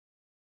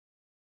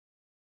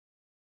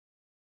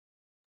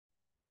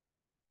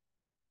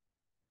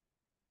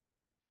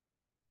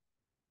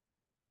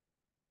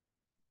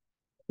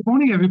Good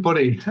morning,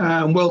 everybody,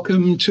 and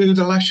welcome to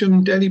the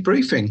Lasham Daily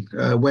Briefing,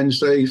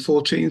 Wednesday,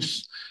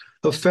 14th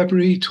of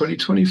February,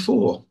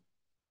 2024.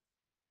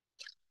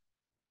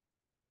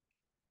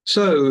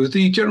 So,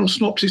 the general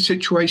synopsis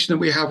situation that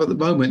we have at the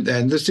moment,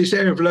 there's this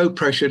area of low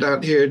pressure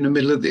down here in the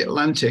middle of the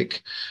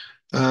Atlantic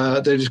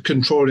that is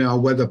controlling our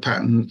weather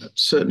pattern,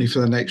 certainly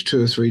for the next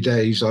 2 or 3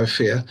 days, I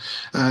fear.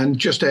 And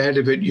just ahead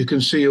of it, you can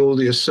see all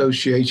the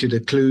associated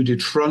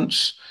occluded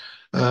fronts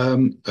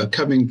are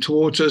coming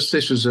towards us.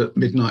 This was at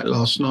midnight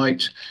last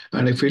night.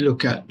 And if we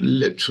look at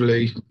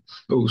literally,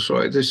 oh,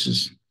 sorry,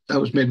 that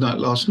was midnight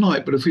last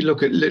night. But if we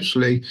look at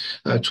literally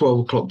 12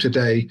 o'clock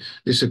today,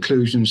 this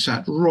occlusion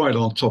sat right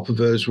on top of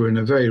us. We're in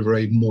a very,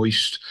 very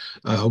moist,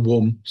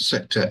 warm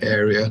sector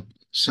area,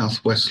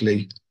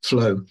 southwesterly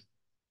flow.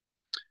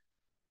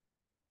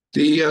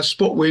 The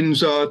spot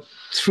winds are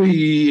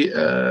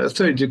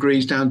 30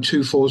 degrees down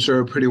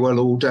 240 pretty well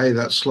all day.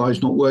 That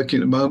slide's not working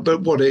at the moment,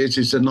 but what it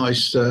is a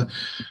nice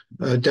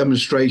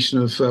demonstration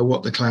of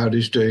what the cloud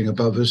is doing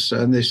above us.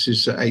 And this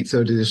is at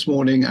 8:30 this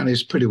morning, and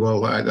it's pretty well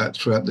like that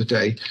throughout the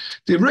day.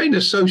 The rain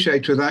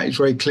associated with that is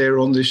very clear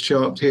on this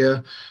chart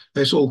here.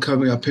 It's all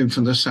coming up in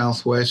from the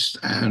southwest,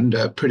 and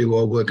pretty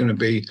well we're going to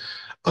be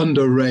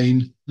under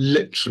rain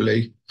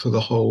literally for the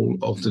whole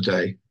of the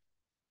day.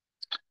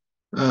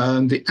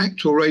 The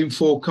actual rain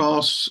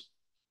forecasts,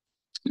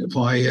 if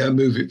I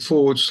move it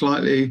forward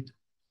slightly,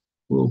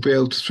 we'll be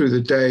able to, through the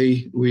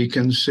day, we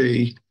can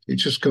see it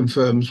just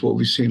confirms what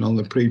we've seen on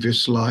the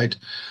previous slide.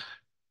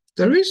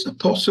 There is a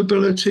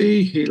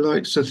possibility, he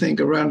likes to think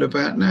around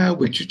about now,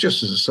 which is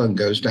just as the sun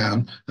goes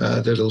down,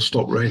 that it'll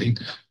stop raining.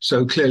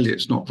 So clearly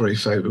it's not very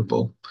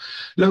favourable.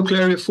 Local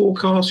area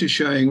forecast is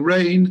showing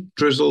rain,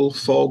 drizzle,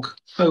 fog,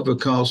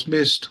 overcast,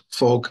 mist,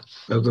 fog,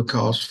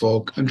 overcast,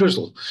 fog, and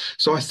drizzle.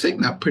 So I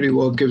think that pretty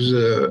well gives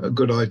a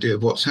good idea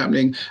of what's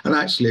happening. And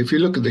actually, if you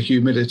look at the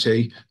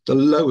humidity, the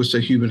lowest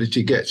the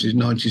humidity gets is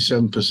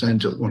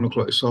 97% at 1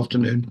 o'clock this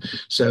afternoon.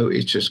 So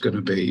it's just going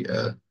to be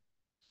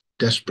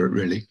desperate,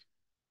 really.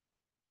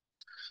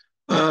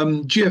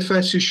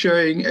 GFS is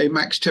showing a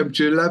max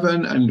temperature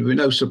 11, and with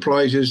no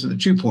surprises, the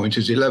dew point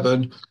is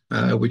 11,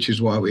 which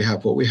is why we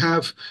have what we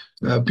have.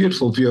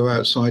 Beautiful view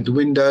outside the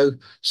window,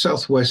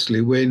 southwesterly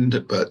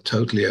wind, but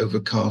totally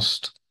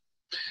overcast.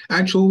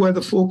 Actual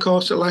weather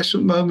forecast at last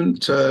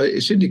moment,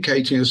 it's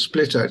indicating a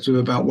split actually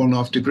of about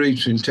 1.5 degrees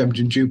between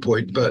temperature and dew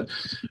point, but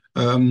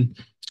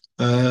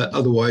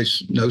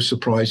otherwise no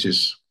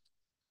surprises.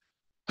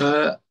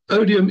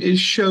 Odium is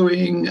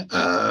showing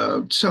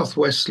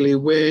southwesterly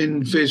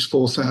wind, vis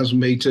 4,000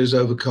 meters,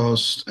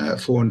 overcast at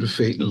 400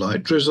 feet and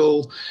light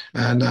drizzle,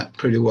 and that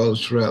pretty well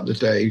is throughout the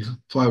day.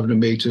 500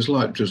 meters,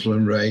 light drizzle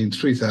and rain,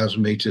 3,000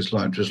 meters,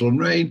 light drizzle and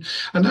rain,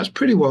 and that's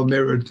pretty well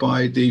mirrored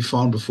by the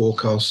Farnborough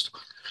forecast.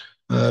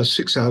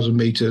 6,000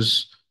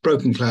 meters,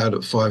 broken cloud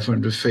at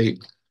 500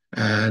 feet,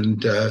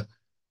 and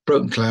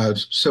broken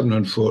clouds,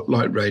 700 foot,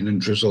 light rain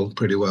and drizzle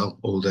pretty well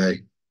all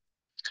day.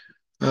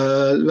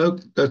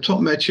 Top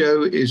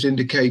meteo is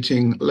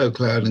indicating low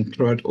cloud and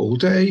crud all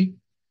day,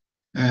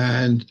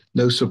 and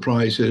no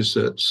surprises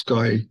that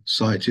sky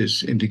sight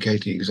is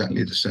indicating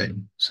exactly the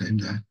same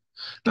there.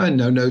 And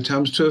no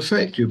times to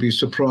affect, you'll be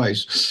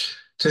surprised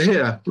to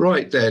hear.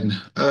 Right then,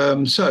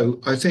 so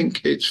I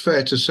think it's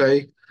fair to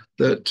say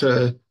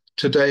that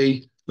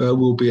today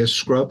will be a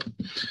scrub.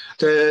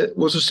 There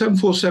was a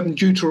 747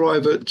 due to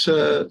arrive at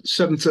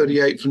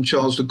 7:38 from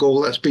Charles de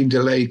Gaulle. That's been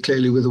delayed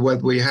clearly with the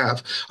weather we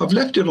have. I've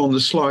left it on the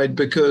slide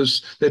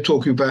because they're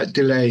talking about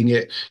delaying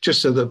it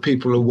just so that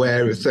people are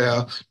aware if they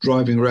are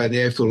driving around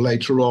the airfield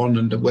later on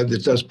and the weather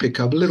does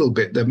pick up a little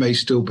bit, there may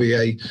still be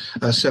a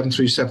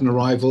 737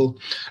 arrival.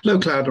 Low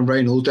cloud and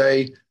rain all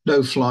day.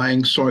 No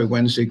flying, sorry,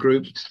 Wednesday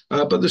group,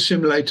 but the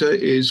simulator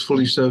is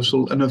fully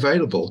serviceable and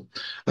available.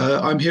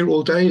 I'm here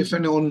all day. If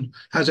anyone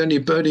has any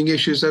burning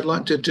issues they'd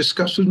like to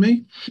discuss with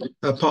me,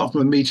 apart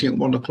from a meeting at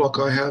 1 o'clock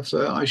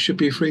I should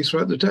be free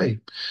throughout the day.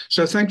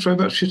 So thanks very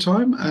much for your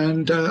time,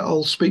 and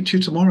I'll speak to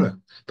you tomorrow.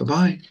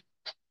 Bye-bye.